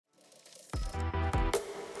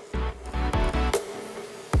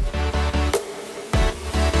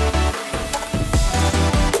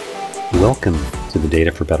Welcome to the Data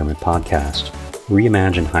for Betterment podcast,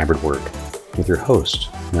 Reimagine Hybrid Work, with your host,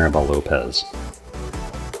 Maribel Lopez.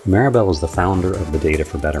 Maribel is the founder of the Data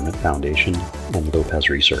for Betterment Foundation and Lopez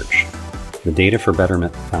Research. The Data for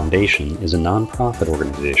Betterment Foundation is a nonprofit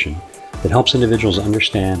organization that helps individuals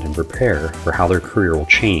understand and prepare for how their career will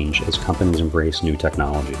change as companies embrace new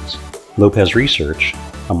technologies. Lopez Research,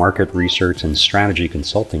 a market research and strategy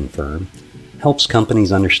consulting firm, helps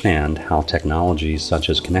companies understand how technologies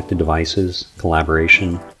such as connected devices,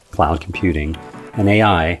 collaboration, cloud computing, and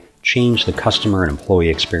AI change the customer and employee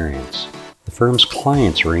experience. The firm's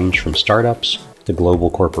clients range from startups to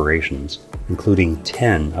global corporations, including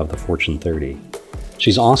 10 of the Fortune 30.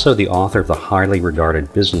 She's also the author of the highly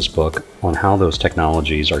regarded business book on how those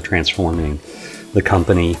technologies are transforming the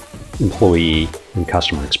company, employee, and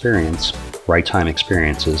customer experience, Right Time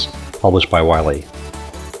Experiences, published by Wiley.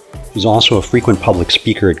 She's also a frequent public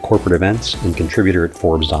speaker at corporate events and contributor at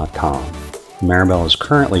Forbes.com. Maribel is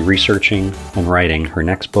currently researching and writing her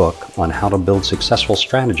next book on how to build successful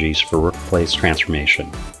strategies for workplace transformation.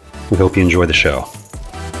 We hope you enjoy the show.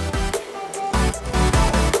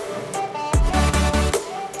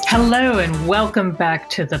 Hello and welcome back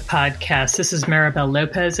to the podcast. This is Maribel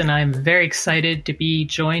Lopez, and I'm very excited to be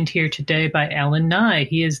joined here today by Alan Nye.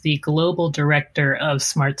 He is the Global Director of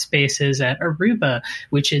Smart Spaces at Aruba,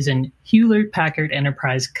 which is an Hewlett-Packard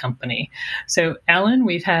Enterprise company. So, Alan,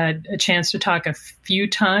 we've had a chance to talk a few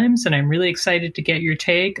times, and I'm really excited to get your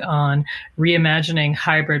take on reimagining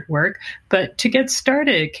hybrid work. But to get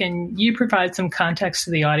started, can you provide some context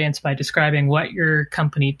to the audience by describing what your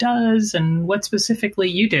company does and what specifically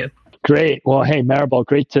you do? Great. Well, hey, Maribel,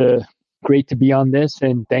 great to be on this,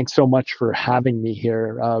 and thanks so much for having me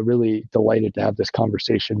here. Really delighted to have this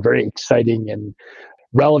conversation. Very exciting and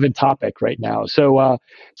relevant topic right now. So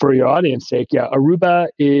for your audience sake, Aruba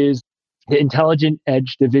is the Intelligent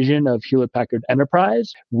Edge division of Hewlett-Packard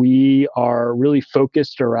Enterprise. We are really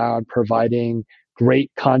focused around providing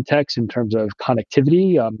great context in terms of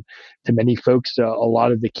connectivity. To many folks, a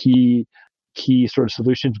lot of the key sort of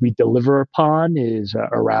solutions we deliver upon is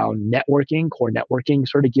around networking, core networking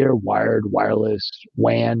sort of gear, wired, wireless,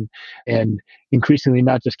 WAN, and increasingly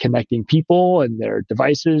not just connecting people and their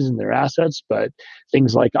devices and their assets, but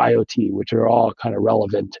things like IoT, which are all kind of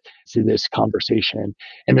relevant to this conversation.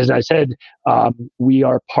 And as I said, we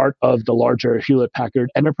are part of the larger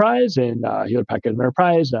Hewlett-Packard Enterprise, and Hewlett-Packard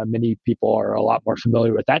Enterprise, many people are a lot more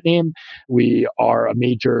familiar with that name. We are a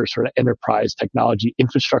major sort of enterprise technology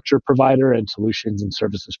infrastructure provider and solutions and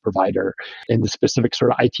services provider in the specific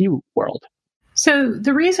sort of IT world. So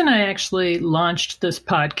the reason I actually launched this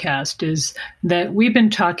podcast is that we've been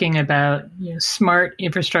talking about smart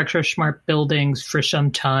infrastructure, smart buildings for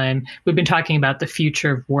some time. We've been talking about the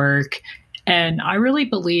future of work. And I really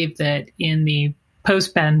believe that in the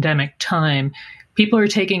post-pandemic time, people are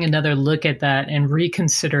taking another look at that and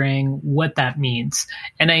reconsidering what that means.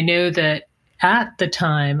 And I know that at the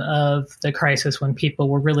time of the crisis, when people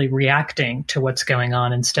were really reacting to what's going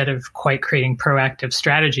on instead of quite creating proactive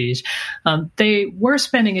strategies, they were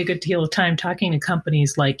spending a good deal of time talking to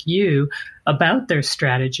companies like you about their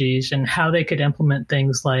strategies and how they could implement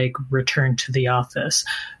things like return to the office.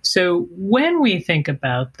 So when we think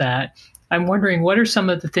about that, I'm wondering, what are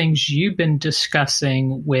some of the things you've been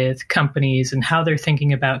discussing with companies and how they're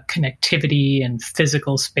thinking about connectivity and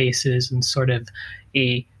physical spaces and sort of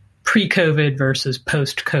a pre-COVID versus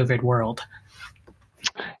post-COVID world?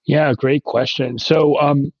 Yeah, great question. So,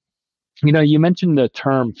 you mentioned the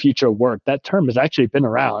term future work. That term has actually been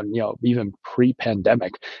around, even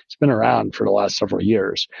pre-pandemic. It's been around for the last several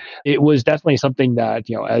years. It was definitely something that,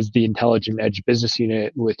 as the Intelligent Edge business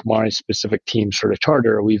unit with my specific team sort of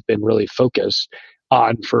charter, we've been really focused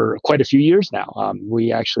on for quite a few years now.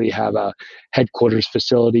 We actually have a headquarters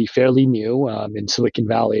facility, fairly new, in Silicon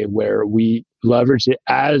Valley, where we leverage it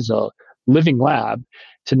as a living lab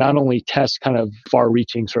to not only test kind of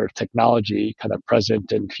far-reaching sort of technology, kind of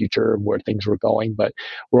present and future, where things were going, but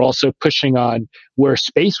we're also pushing on where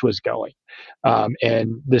space was going.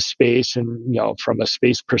 And the space, and from a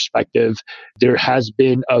space perspective, there has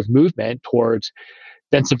been a movement towards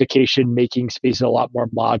densification, making space a lot more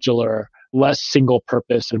modular, less single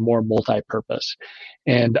purpose and more multi-purpose.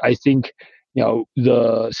 And I think,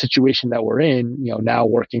 the situation that we're in, now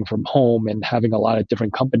working from home and having a lot of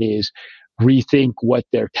different companies rethink what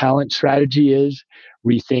their talent strategy is,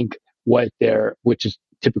 rethink which is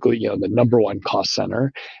typically, the number one cost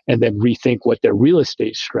center, and then rethink what their real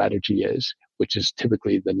estate strategy is, which is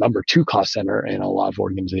typically the number two cost center in a lot of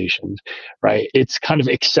organizations, right? It's kind of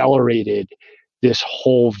accelerated this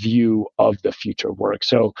whole view of the future of work.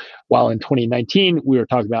 So while in 2019, we were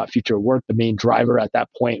talking about future of work, the main driver at that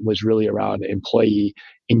point was really around employee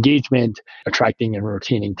engagement, attracting and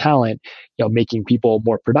retaining talent, making people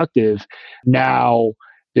more productive. Now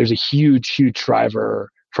there's a huge driver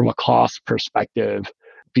from a cost perspective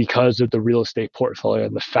because of the real estate portfolio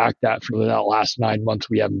and the fact that for the last 9 months,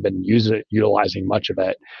 we haven't been utilizing much of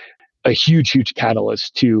it. A huge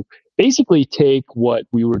catalyst to basically take what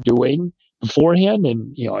we were doing beforehand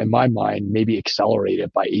and, in my mind, maybe accelerate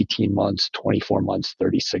it by 18 months, 24 months,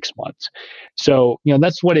 36 months. So,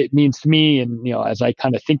 that's what it means to me. And, as I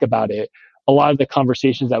kind of think about it, a lot of the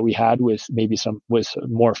conversations that we had with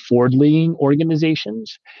more forward-leaning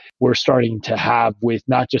organizations, we're starting to have with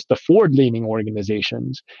not just the forward-leaning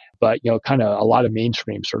organizations, but, kind of a lot of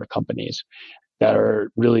mainstream sort of companies that are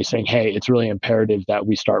really saying, hey, it's really imperative that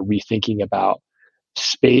we start rethinking about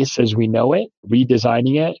space as we know it,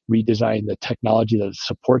 redesigning the technology that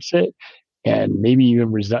supports it, and maybe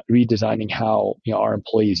even redesigning how our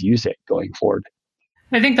employees use it going forward.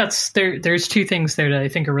 I think there's two things there that I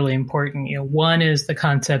think are really important. One is the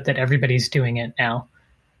concept that everybody's doing it now.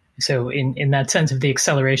 So in that sense of the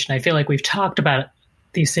acceleration, I feel like we've talked about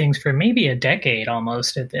these things for maybe a decade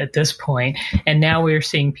almost at this point. And now we're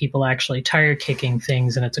seeing people actually tire kicking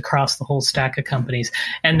things, and it's across the whole stack of companies.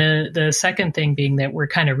 And the second thing being that we're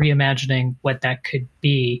kind of reimagining what that could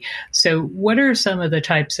be. So what are some of the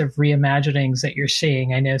types of reimaginings that you're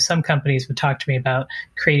seeing? I know some companies would talk to me about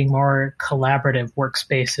creating more collaborative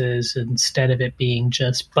workspaces instead of it being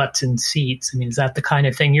just butts and seats. I mean, is that the kind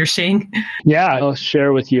of thing you're seeing? Yeah, I'll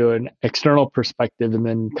share with you an external perspective and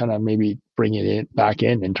then kind of maybe bring it back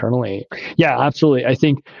in internally. Yeah, absolutely. I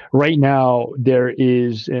think right now there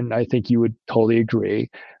is, and I think you would totally agree,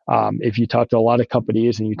 if you talk to a lot of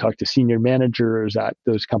companies and you talk to senior managers at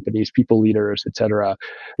those companies, people leaders, et cetera,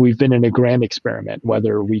 we've been in a grand experiment,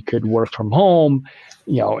 whether we could work from home,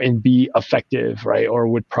 and be effective, right? Or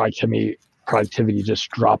would productivity just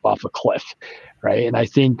drop off a cliff, right? And I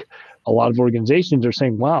think a lot of organizations are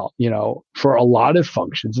saying, wow, for a lot of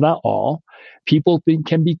functions, not all, people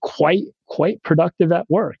can be quite productive at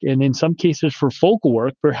work. And in some cases for focal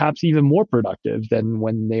work, perhaps even more productive than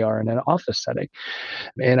when they are in an office setting.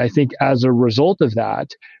 And I think as a result of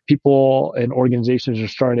that, people and organizations are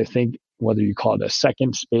starting to think, whether you call it a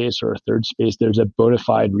second space or a third space, there's a bona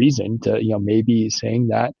fide reason to, maybe saying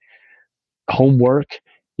that homework,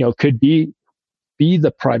 could be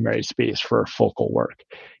the primary space for focal work.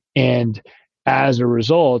 And as a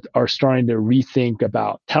result, are starting to rethink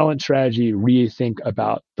about talent strategy, rethink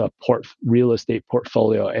about the real estate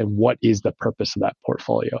portfolio and what is the purpose of that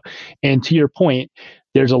portfolio. And to your point,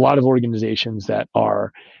 there's a lot of organizations that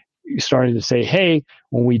are starting to say, hey,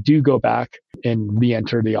 when we do go back and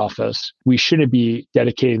re-enter the office, we shouldn't be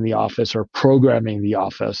dedicating the office or programming the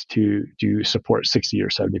office to support 60 or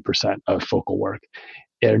 70% of focal work.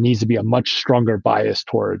 There needs to be a much stronger bias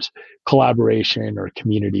towards collaboration or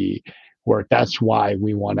community work. That's why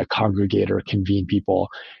we want to congregate or convene people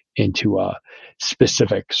into a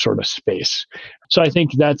specific sort of space. So I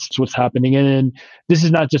think that's what's happening. And this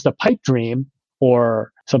is not just a pipe dream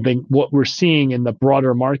or something, what we're seeing in the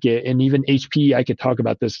broader market, and even HPE, I could talk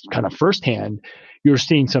about this kind of firsthand. You're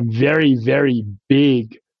seeing some very, very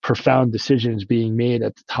big, profound decisions being made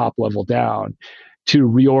at the top level down to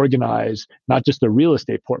reorganize not just the real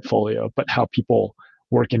estate portfolio, but how people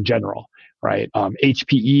work in general, right?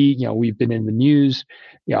 HPE, we've been in the news.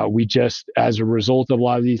 We just, as a result of a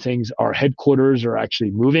lot of these things, our headquarters are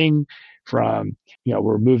actually moving from,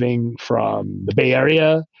 we're moving from the Bay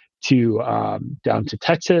Area to down to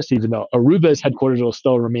Texas, even though Aruba's headquarters will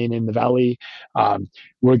still remain in the Valley.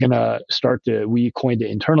 We're going to we coined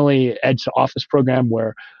it internally, Edge to Office program,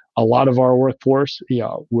 where a lot of our workforce,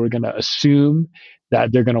 we're going to assume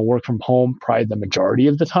that they're going to work from home probably the majority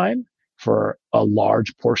of the time for a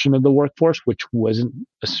large portion of the workforce, which wasn't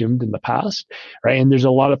assumed in the past, right? And there's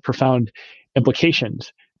a lot of profound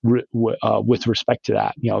implications with respect to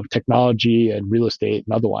that, technology and real estate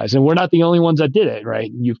and otherwise. And we're not the only ones that did it,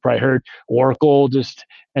 right? You've probably heard Oracle just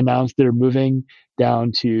announced they're moving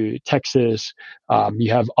down to Texas.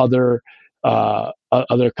 You have other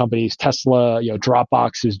companies, Tesla,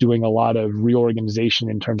 Dropbox is doing a lot of reorganization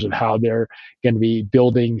in terms of how they're going to be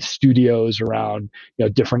building studios around,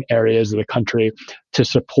 different areas of the country to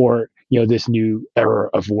support, this new era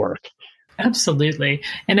of work. Absolutely.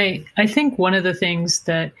 And I think one of the things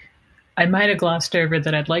that I might have glossed over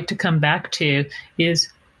that I'd like to come back to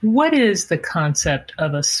is, what is the concept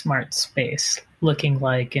of a smart space? looking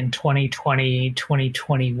like in 2020,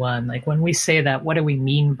 2021? Like when we say that, what do we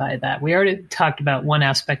mean by that? We already talked about one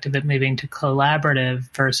aspect of it moving to collaborative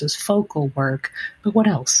versus focal work, but what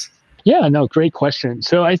else? Yeah, no, great question.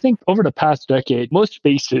 So I think over the past decade, most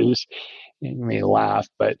spaces, you may laugh,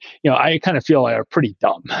 but I kind of feel are pretty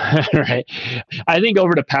dumb, right? I think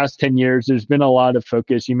over the past 10 years, there's been a lot of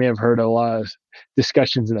focus. You may have heard a lot of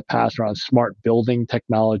discussions in the past around smart building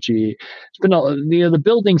technology. It's been, the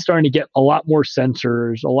building's starting to get a lot more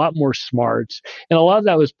sensors, a lot more smarts, and a lot of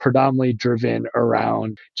that was predominantly driven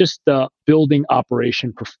around just the building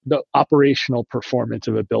operation, the operational performance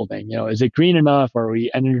of a building. Is it green enough? Are we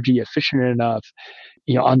energy efficient enough?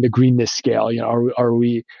 On the greenness scale, are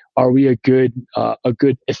we a good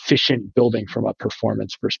efficient building from a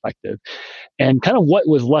performance perspective? And kind of what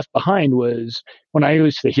was left behind was when I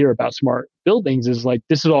used to hear about smart buildings is like,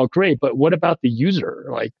 this is all great, but what about the user?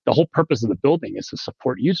 Like the whole purpose of the building is to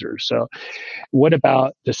support users. So what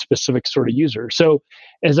about the specific sort of user? So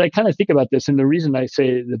as I kind of think about this, and the reason I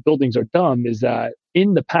say the buildings are dumb is that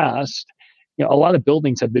in the past, a lot of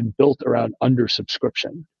buildings have been built around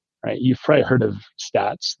undersubscription, right? You've probably heard of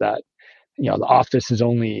stats that the office is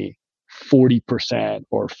only 40%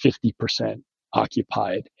 or 50%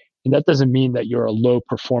 occupied. And that doesn't mean that you're a low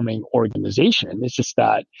performing organization. It's just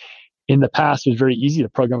that in the past, it was very easy to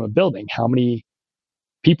program a building. How many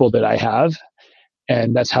people did I have?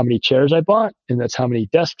 And that's how many chairs I bought. And that's how many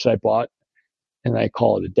desks I bought. And I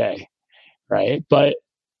call it a day, right? But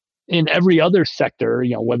in every other sector,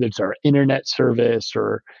 whether it's our internet service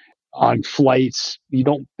or on flights, you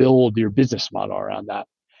don't build your business model around that.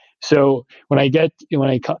 So when I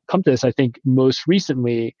come to this, I think most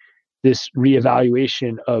recently, this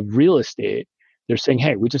reevaluation of real estate, they're saying,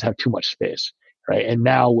 hey, we just have too much space, right? And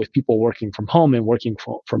now with people working from home and working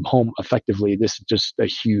from home effectively, this is just a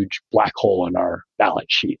huge black hole in our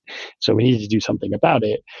balance sheet. So we need to do something about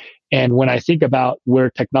it. And when I think about where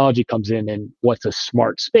technology comes in and what's a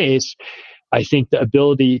smart space, I think the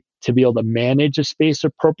ability to be able to manage a space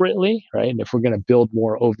appropriately, right? And if we're going to build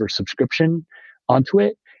more over subscription onto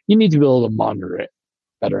it, you need to be able to monitor it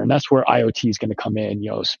better. And that's where IoT is going to come in,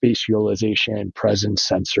 space utilization, presence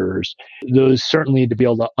sensors. Those certainly to be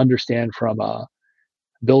able to understand from a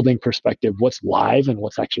building perspective what's live and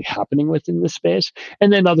what's actually happening within the space.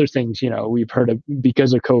 And then other things, we've heard of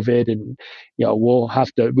because of COVID and,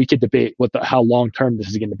 we could debate how long-term this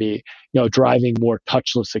is going to be, driving more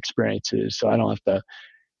touchless experiences. So I don't have to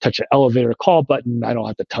touch an elevator call button. I don't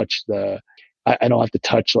have to touch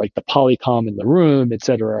like the Polycom in the room, et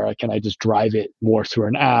cetera. Can I just drive it more through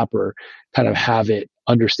an app or kind of have it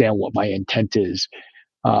understand what my intent is?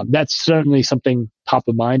 That's certainly something top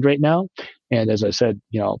of mind right now. And as I said,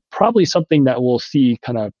 probably something that we'll see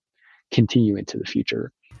kind of continue into the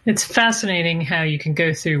future. It's fascinating how you can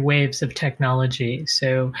go through waves of technology.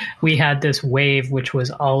 So we had this wave, which was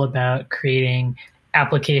all about creating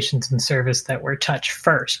applications and service that were touch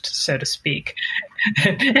first, so to speak.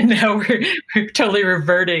 And now we're totally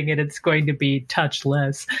reverting and it's going to be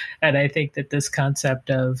touchless. And I think that this concept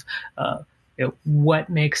of what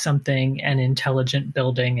makes something an intelligent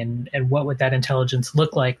building and what would that intelligence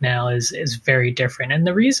look like now is very different. And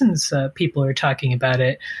the reasons people are talking about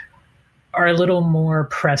it are a little more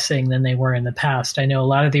pressing than they were in the past. I know a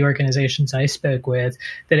lot of the organizations I spoke with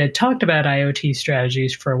that had talked about IoT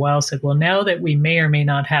strategies for a while said, well, now that we may or may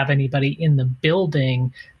not have anybody in the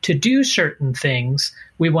building to do certain things,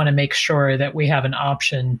 we want to make sure that we have an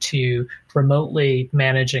option to remotely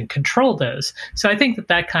manage and control those. So I think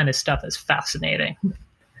that kind of stuff is fascinating.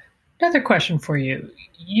 Another question for you.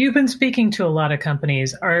 You've been speaking to a lot of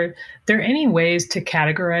companies. Are there any ways to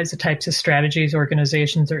categorize the types of strategies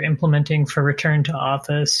organizations are implementing for return to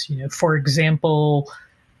office? For example,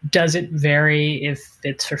 does it vary if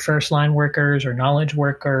it's for first line workers or knowledge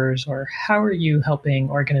workers, or how are you helping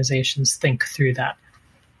organizations think through that?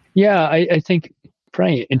 Yeah, I think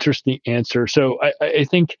probably an interesting answer. So I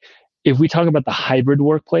think if we talk about the hybrid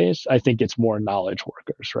workplace, I think it's more knowledge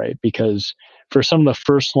workers, right? Because for some of the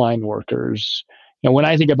first line workers, when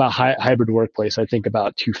I think about hybrid workplace, I think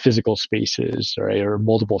about two physical spaces, right, or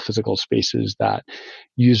multiple physical spaces that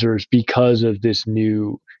users, because of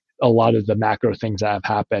a lot of the macro things that have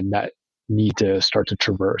happened that need to start to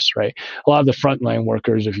traverse, right? A lot of the frontline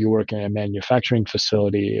workers, if you work in a manufacturing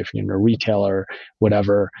facility, if you're in a retailer,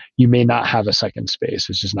 whatever, you may not have a second space.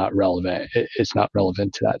 It's just not relevant. It's not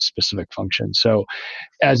relevant to that specific function. So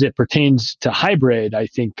as it pertains to hybrid, I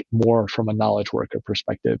think more from a knowledge worker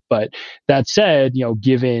perspective. But that said,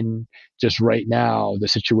 given just right now the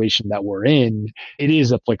situation that we're in, it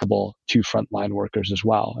is applicable to frontline workers as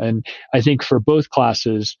well. And I think for both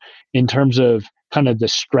classes, in terms of kind of the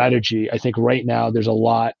strategy, I think right now there's a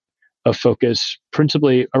lot of focus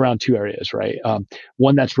principally around two areas, right?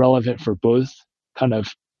 One that's relevant for both kind of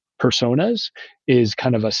personas is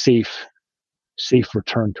kind of a safe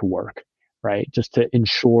return to work, right? Just to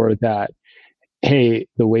ensure that, hey,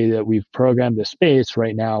 the way that we've programmed the space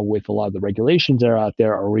right now with a lot of the regulations that are out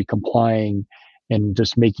there, are we complying, and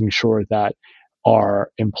just making sure that our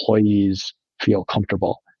employees feel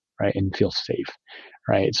comfortable, right, and feel safe,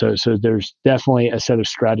 right? So there's definitely a set of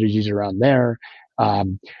strategies around there.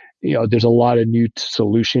 There's a lot of new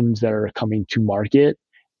solutions that are coming to market,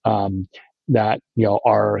 that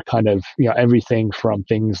are kind of everything from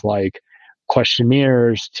things like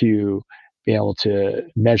questionnaires to be able to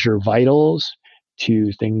measure vitals,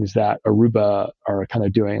 to things that Aruba are kind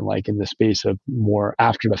of doing, like in the space of more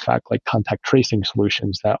after the fact, like contact tracing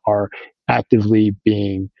solutions that are actively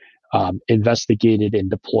being investigated and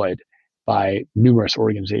deployed by numerous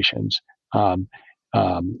organizations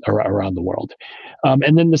around the world.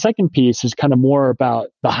 And then the second piece is kind of more about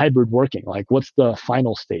the hybrid working, like what's the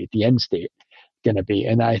final state, the end state going to be.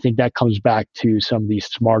 And I think that comes back to some of these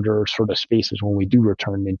smarter sort of spaces when we do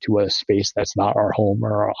return into a space that's not our home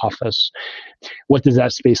or our office. What does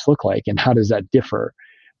that space look like, and how does that differ,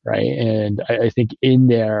 right? And I think in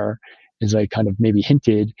there, as I kind of maybe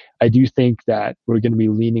hinted, I do think that we're going to be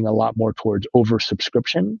leaning a lot more towards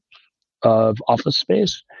oversubscription of office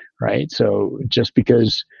space, right? So just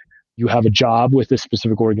because you have a job with a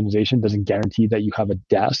specific organization doesn't guarantee that you have a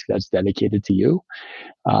desk that's dedicated to you.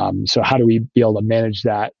 So how do we be able to manage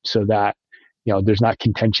that so that there's not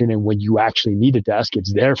contention, and when you actually need a desk,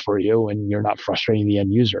 it's there for you and you're not frustrating the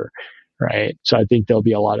end user, right? So I think there'll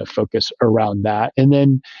be a lot of focus around that. And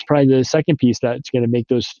then probably the second piece that's going to make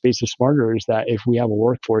those spaces smarter is that if we have a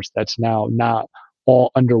workforce that's now not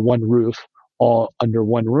all under one roof, all under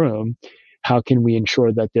one room, how can we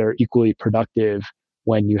ensure that they're equally productive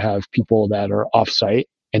when you have people that are offsite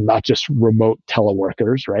and not just remote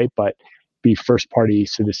teleworkers, right? But be first party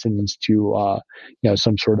citizens to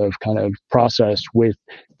some sort of kind of process with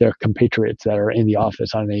their compatriots that are in the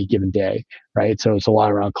office on any given day, right? So it's a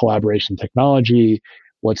lot around collaboration technology.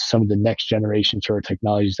 What's some of the next generation sort of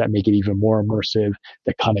technologies that make it even more immersive?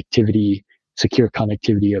 The connectivity, secure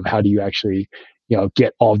connectivity of how do you actually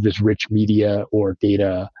get all of this rich media or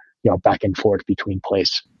data back and forth between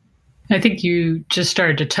places. I think you just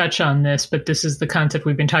started to touch on this, but this is the concept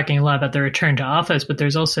we've been talking a lot about, the return to office, but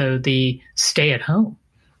there's also the stay at home.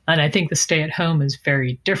 And I think the stay at home is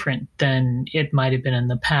very different than it might have been in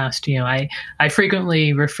the past. I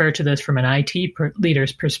frequently refer to this from an IT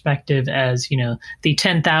leader's perspective as, the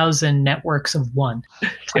 10,000 networks of one.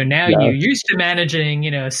 So now you're used to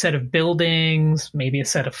managing, a set of buildings, maybe a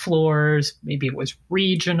set of floors, maybe it was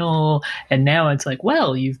regional. And now it's like,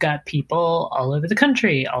 well, you've got people all over the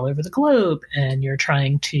country, all over the globe, and you're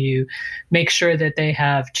trying to make sure that they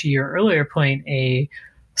have, to your earlier point, a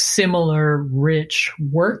similar rich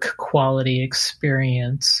work quality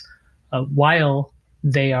experience while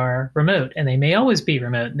they are remote. And they may always be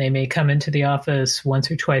remote. They may come into the office once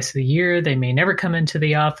or twice a year. They may never come into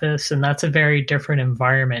the office. And that's a very different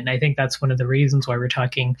environment. And I think that's one of the reasons why we're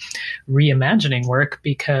talking reimagining work,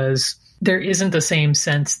 because there isn't the same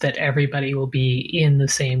sense that everybody will be in the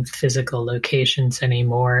same physical locations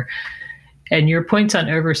anymore. And your points on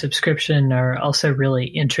oversubscription are also really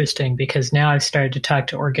interesting, because now I've started to talk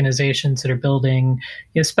to organizations that are building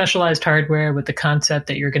specialized hardware with the concept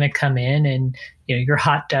that you're going to come in and you're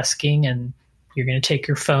hot desking and you're going to take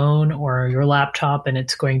your phone or your laptop and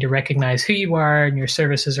it's going to recognize who you are, and your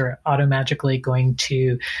services are automatically going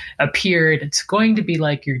to appear. It's going to be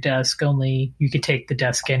like your desk, only you could take the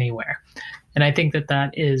desk anywhere. And I think that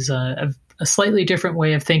is a slightly different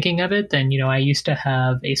way of thinking of it than, I used to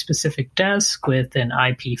have a specific desk with an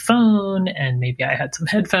IP phone and maybe I had some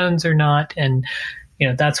headphones or not. And,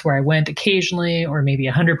 that's where I went occasionally or maybe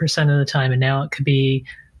 100% of the time. And now it could be,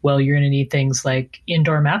 well, you're going to need things like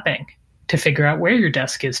indoor mapping to figure out where your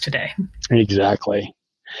desk is today. Exactly.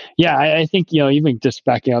 Yeah, I think, even just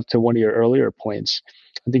backing up to one of your earlier points,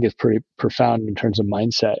 I think it's pretty profound in terms of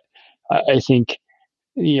mindset. I think,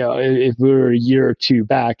 if we were a year or two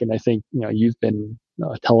back, and I think, you've been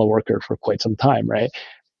a teleworker for quite some time, right?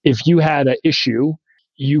 If you had an issue,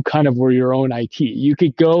 you kind of were your own IT. You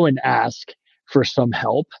could go and ask for some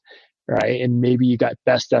help, right? And maybe you got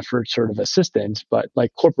best effort sort of assistance, but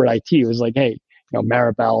like corporate IT was like, hey,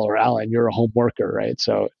 Maribel or Alan, you're a home worker, right?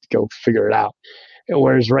 So go figure it out.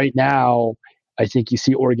 Whereas right now, I think you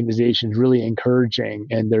see organizations really encouraging,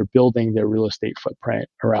 and they're building their real estate footprint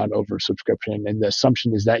around oversubscription. And the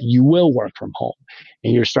assumption is that you will work from home,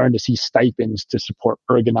 and you're starting to see stipends to support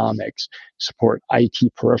ergonomics, support IT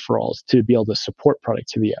peripherals to be able to support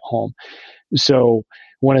productivity at home. So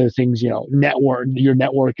one of the things, network,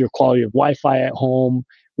 your quality of Wi-Fi at home,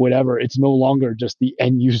 whatever, it's no longer just the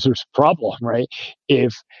end user's problem, right?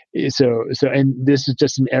 If and this is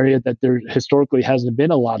just an area that there historically hasn't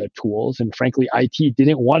been a lot of tools, and frankly, IT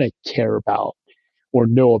didn't want to care about or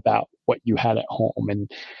know about what you had at home. And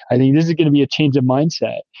I think this is going to be a change of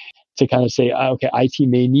mindset to kind of say, okay, IT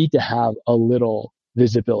may need to have a little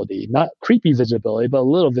visibility, not creepy visibility, but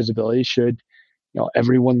a little visibility should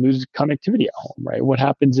everyone loses connectivity at home, right? What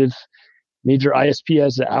happens if major ISP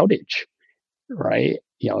has an outage, right?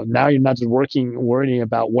 Now you're not just worrying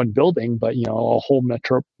about one building, but a whole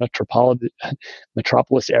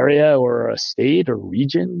metropolis area or a state or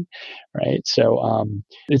region, right? So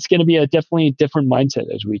it's going to be definitely a different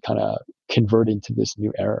mindset as we kind of convert into this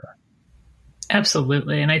new era.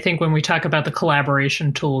 Absolutely. And I think when we talk about the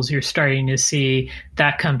collaboration tools, you're starting to see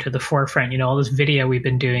that come to the forefront. All this video we've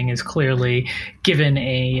been doing is clearly given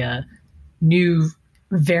a new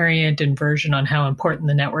variant and version on how important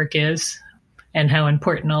the network is and how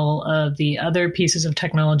important all of the other pieces of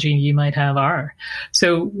technology you might have are.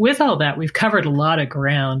 So with all that, we've covered a lot of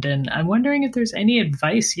ground, and I'm wondering if there's any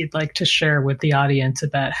advice you'd like to share with the audience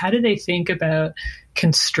about how do they think about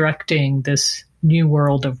constructing this new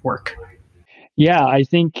world of work? Yeah, I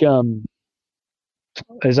think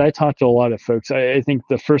as I talk to a lot of folks, I think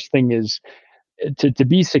the first thing is to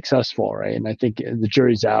be successful, right? And I think the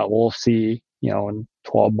jury's out. We'll see, in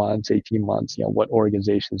 12 months, 18 months, what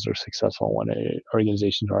organizations are successful and what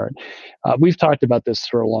organizations aren't. We've talked about this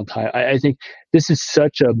for a long time. I think this is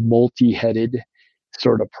such a multi-headed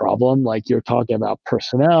sort of problem. Like you're talking about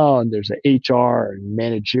personnel, and there's an HR and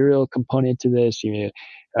managerial component to this,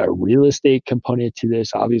 a real estate component to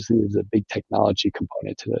this. Obviously, there's a big technology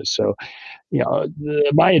component to this. So,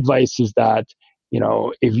 my advice is that,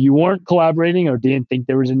 if you weren't collaborating or didn't think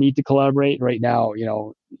there was a need to collaborate right now,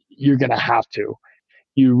 you're going to have to.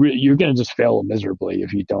 You're going to just fail miserably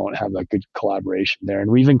if you don't have a good collaboration there.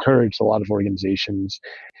 And we've encouraged a lot of organizations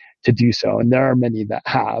to do so. And there are many that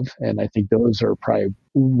have, and I think those are probably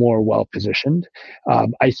more well positioned.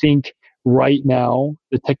 I think right now,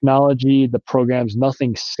 the technology, the programs,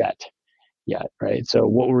 nothing's set yet, right? So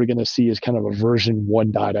what we're going to see is kind of a version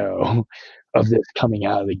 1.0 of this coming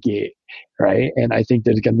out of the gate, right? And I think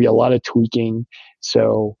there's going to be a lot of tweaking.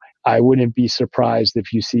 So I wouldn't be surprised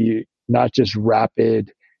if you see not just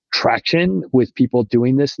rapid traction with people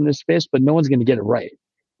doing this in this space, but no one's going to get it right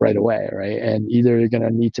away, right? And either you're going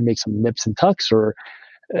to need to make some nips and tucks, or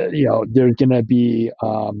there's going to be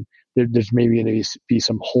there's maybe going to be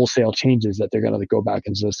some wholesale changes that they're going to go back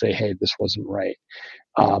and just say, hey, this wasn't right,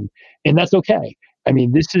 and that's okay. I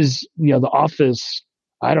mean, this is the Office.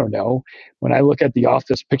 I don't know. When I look at the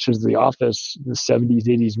Office, pictures of the Office, the 70s,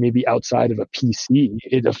 80s, maybe outside of a PC,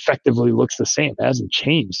 it effectively looks the same. It hasn't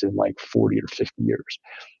changed in like 40 or 50 years,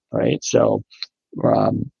 right? So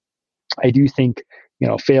I do think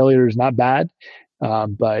failure is not bad,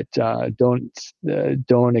 but don't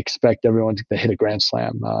expect everyone to hit a grand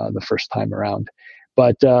slam the first time around.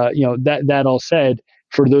 But that all said,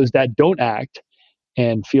 for those that don't act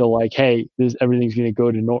and feel like, hey, everything's going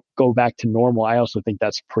to go back to normal, I also think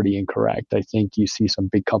that's pretty incorrect. I think you see some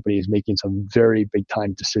big companies making some very big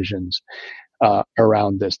time decisions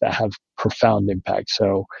around this that have profound impact.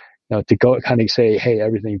 So to go kind of say, hey,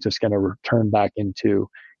 everything's just going to return back into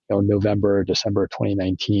November, December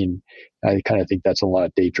 2019, I kind of think that's a lot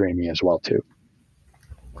of daydreaming as well too.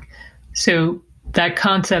 So that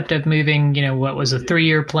concept of moving, what was a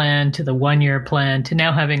 3-year plan to the 1-year plan to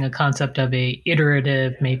now having a concept of a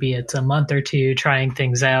iterative, maybe it's a month or two trying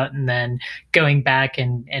things out and then going back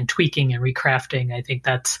and tweaking and recrafting. I think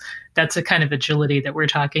that's a kind of agility that we're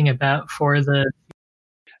talking about for the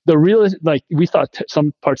real, like we thought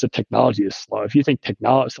some parts of technology is slow. If you think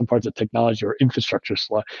some parts of technology or infrastructure is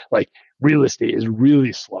slow, like real estate is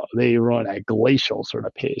really slow. They run at glacial sort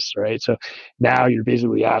of pace, right? So now you're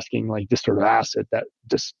basically asking like this sort of asset that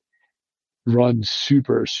just runs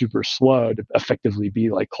super, super slow to effectively be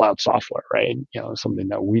like cloud software, right? Something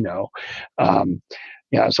that we know.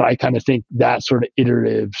 So I kind of think that sort of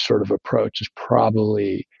iterative sort of approach is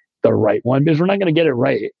probably the right one, because we're not going to get it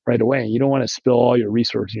right away. You don't want to spill all your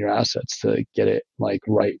resources and your assets to get it like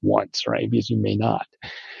right once, right? Because you may not.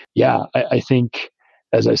 Yeah, I think,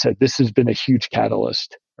 as I said, this has been a huge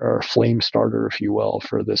catalyst or a flame starter, if you will,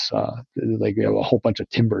 for this. Like we have a whole bunch of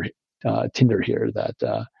tinder here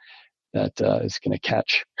that that is going to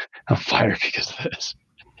catch on fire because of this.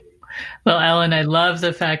 Well, Alan, I love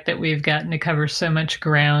the fact that we've gotten to cover so much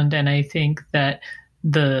ground. And I think that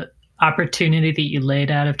the opportunity that you laid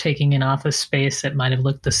out of taking an office space that might have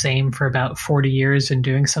looked the same for about 40 years and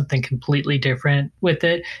doing something completely different with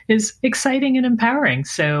it is exciting and empowering.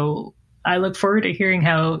 So I look forward to hearing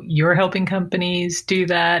how you're helping companies do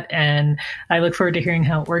that. And I look forward to hearing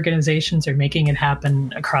how organizations are making it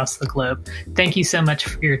happen across the globe. Thank you so much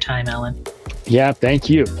for your time, Alan. Yeah, thank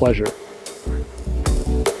you. Pleasure.